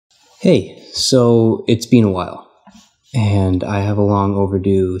Hey, so it's been a while, and I have a long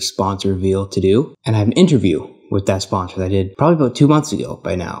overdue sponsor reveal to do, and I have an interview with that sponsor that I did probably about 2 months ago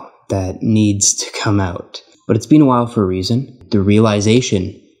by now that needs to come out. But it's been a while for a reason. The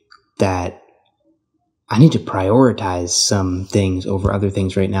realization that I need to prioritize some things over other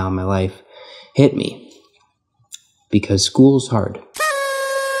things right now in my life hit me, because school's hard.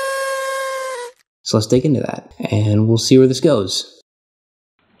 So let's dig into that, and we'll see where this goes.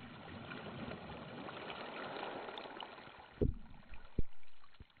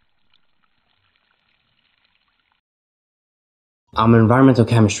 I'm an environmental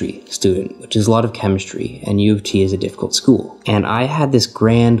chemistry student, which is a lot of chemistry, and U of T is a difficult school. And I had this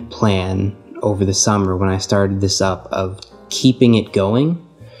grand plan over the summer when I started this up of keeping it going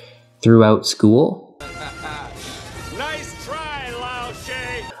throughout school. Nice try, Lao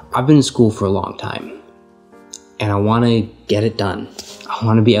Shay. I've been in school for a long time, and I want to get it done. I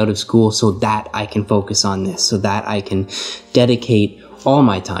want to be out of school so that I can focus on this, so that I can dedicate all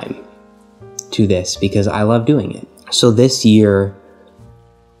my time to this, because I love doing it. So this year,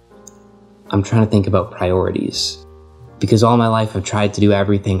 I'm trying to think about priorities, because all my life I've tried to do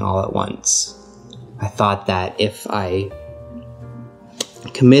everything all at once. I thought that if I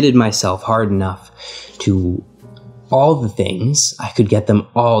committed myself hard enough to all the things, I could get them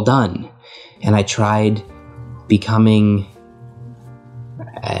all done. And I tried becoming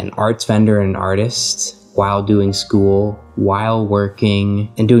an arts vendor and an artist while doing school, while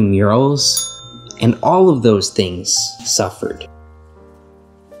working and doing murals. And all of those things suffered.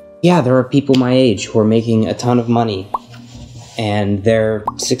 Yeah, there are people my age who are making a ton of money, and they're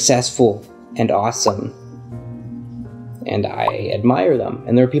successful and awesome, and I admire them.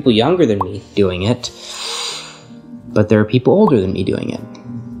 And there are people younger than me doing it, but there are people older than me doing it.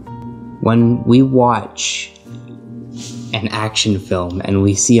 When we watch an action film and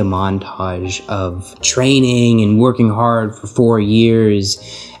we see a montage of training and working hard for 4 years,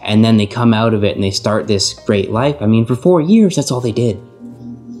 and then they come out of it and they start this great life. I mean, for 4 years, that's all they did.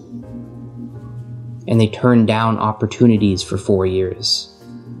 And they turned down opportunities for 4 years.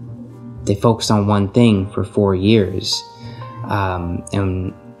 They focused on one thing for 4 years.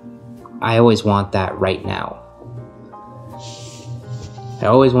 And I always want that right now. I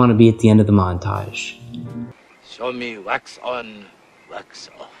always want to be at the end of the montage. Show me wax on, wax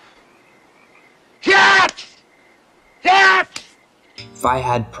off. Cat! Cat! If I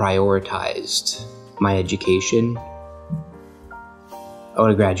had prioritized my education, I would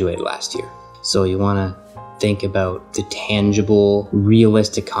have graduated last year. So you want to think about the tangible,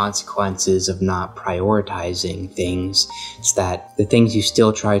 realistic consequences of not prioritizing things. It's that the things you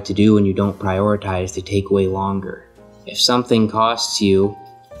still try to do and you don't prioritize, they take way longer. If something costs you,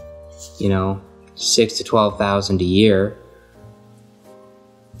 $6,000 to $12,000 a year,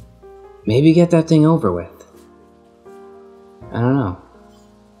 maybe get that thing over with. I don't know.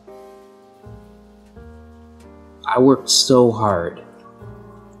 I worked so hard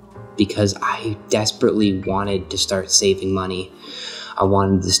because I desperately wanted to start saving money. I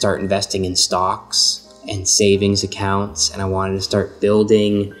wanted to start investing in stocks and savings accounts, and I wanted to start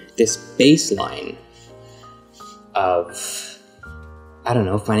building this baseline of,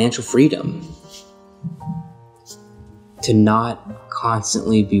 financial freedom. To not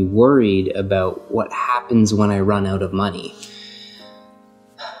constantly be worried about what happens when I run out of money.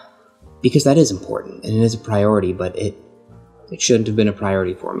 Because that is important, and it is a priority, but it shouldn't have been a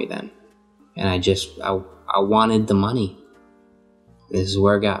priority for me then. And I wanted the money. This is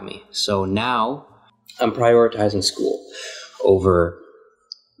where it got me. So now, I'm prioritizing school over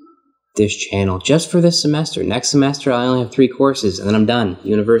this channel just for this semester. Next semester, I only have 3 courses, and then I'm done.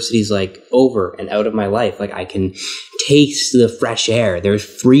 University's over and out of my life. I can taste the fresh air. There's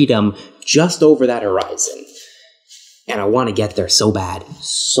freedom just over that horizon. And I want to get there so bad.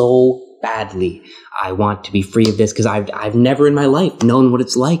 So badly. I want to be free of this, because I've never in my life known what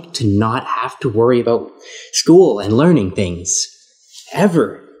it's like to not have to worry about school and learning things.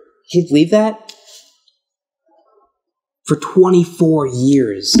 Ever. Can you believe that? For 24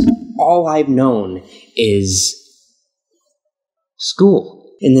 years, all I've known is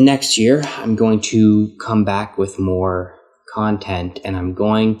school. In the next year, I'm going to come back with more content, and I'm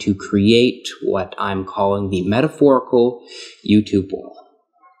going to create what I'm calling the metaphorical YouTube wall.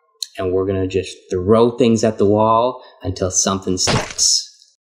 And we're going to just throw things at the wall until something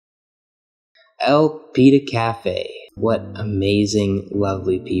sticks. El Pita Cafe. What amazing,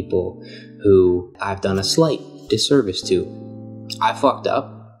 lovely people who I've done a slight disservice to. I fucked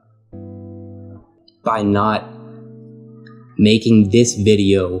up by not making this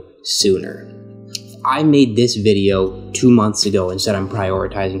video sooner. I made this video 2 months ago and said I'm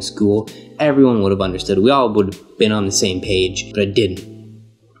prioritizing school, everyone would have understood. We all would have been on the same page, but I didn't.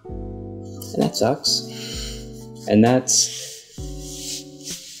 And that sucks. And that's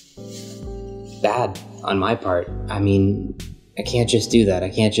bad on my part. I mean, I can't just do that. I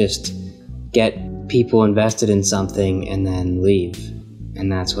can't just get people invested in something and then leave.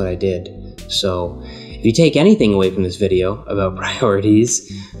 And that's what I did. So if you take anything away from this video about priorities,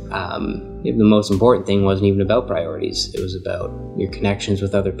 the most important thing wasn't even about priorities. It was about your connections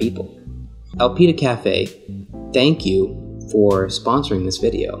with other people. Elpida Cafe, thank you for sponsoring this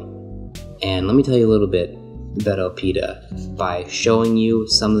video. And let me tell you a little bit about Elpida by showing you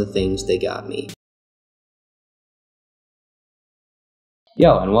some of the things they got me.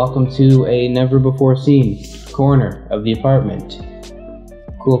 Yo, and welcome to a never before seen corner of the apartment.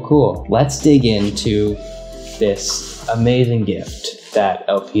 Cool. Let's dig into this amazing gift that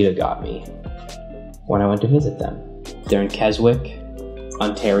Elpida got me when I went to visit them. They're in Keswick,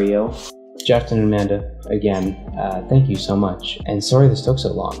 Ontario. Justin and Amanda, again, thank you so much. And sorry this took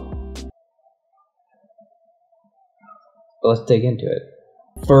so long. But let's dig into it.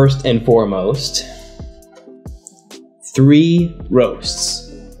 First and foremost, 3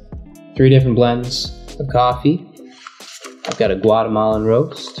 roasts. 3 different blends of coffee. I've got a Guatemalan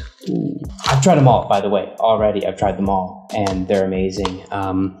roast. Ooh. I've tried them all, by the way, already. I've tried them all, and they're amazing.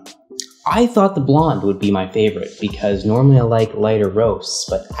 I thought the blonde would be my favorite because normally I like lighter roasts,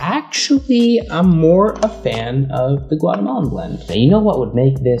 but actually I'm more a fan of the Guatemalan blend. Now, you know what would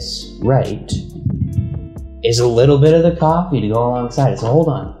make this right is a little bit of the coffee to go alongside it, so hold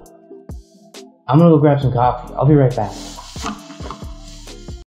on. I'm gonna go grab some coffee. I'll be right back.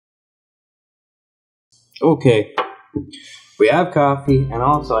 Okay, we have coffee, and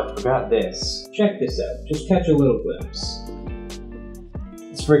also I forgot this. Check this out, just catch a little glimpse.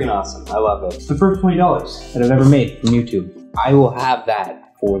 It's friggin' awesome, I love it. It's the first $20 that I've ever made from YouTube. I will have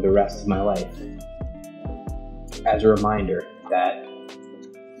that for the rest of my life. As a reminder that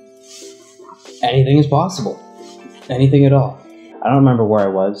anything is possible. Anything at all. I don't remember where I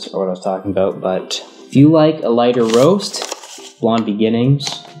was or what I was talking about, but if you like a lighter roast, Blonde Beginnings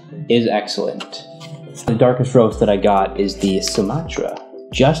is excellent. The darkest roast that I got is the Sumatra.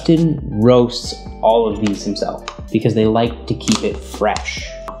 Justin roasts all of these himself because they like to keep it fresh.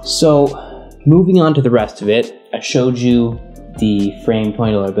 So, moving on to the rest of it, I showed you the framed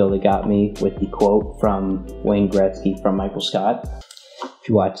 $20 bill that got me with the quote from Wayne Gretzky from Michael Scott. If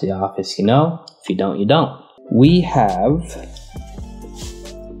you watch The Office, you know. If you don't, you don't. We have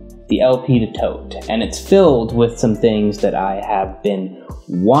the Elpida tote, and it's filled with some things that I have been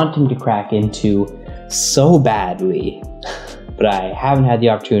wanting to crack into so badly, but I haven't had the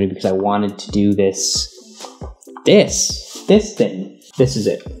opportunity because I wanted to do this thing. This is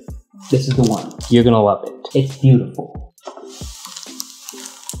it. This is the one. You're gonna love it. It's beautiful.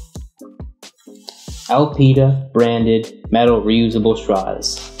 Elpida branded metal reusable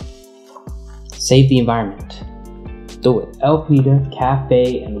straws. Save the environment. Do it. Elpida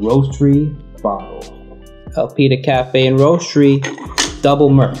Cafe and Roastery bottle. Elpida Cafe and Roastery double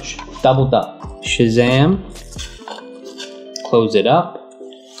merch. Double. Shazam. Close it up.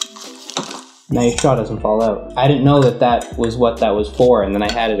 Now your straw doesn't fall out. I didn't know that was what that was for, and then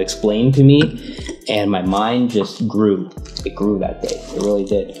I had it explained to me, and my mind just grew. It grew that day. It really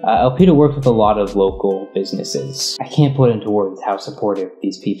did. Elpida works with a lot of local businesses. I can't put into words how supportive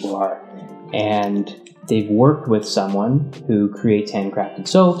these people are. And they've worked with someone who creates handcrafted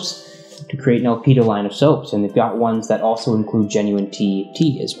soaps to create an Elpida line of soaps, and they've got ones that also include genuine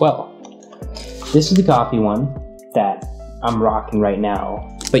tea as well. This is the coffee one that I'm rocking right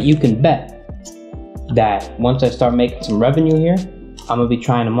now, but you can bet that once I start making some revenue here, I'm gonna be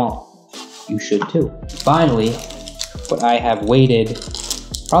trying them all. You should too. Finally, what I have waited,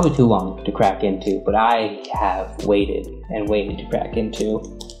 probably too long to crack into, but I have waited to crack into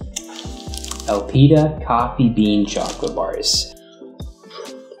Elpida Coffee Bean Chocolate Bars.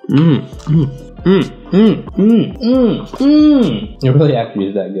 It really actually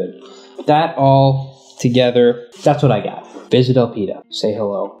is that good. That all together, that's what I got. Visit Elpida, say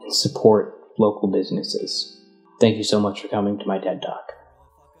hello, and support local businesses. Thank you so much for coming to my TED Talk.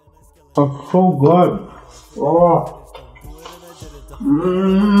 It's so good. Oh.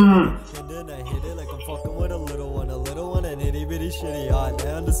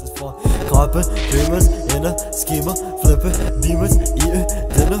 This is fun. Clapping, dreamers, in a schema, flipping, demons, eating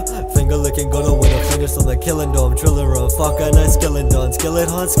dinner, finger licking, gonna win a finish on the killing dome, drilling run, fucking I skilling done, skillet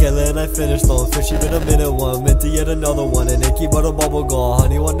on skillet, I finished on fishy been a minute one, minty yet another one, and Icky but a bubble gone,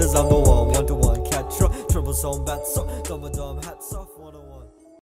 honey wonders I'm the one to one, cat truck, triple zone, bat so, dumb hat so.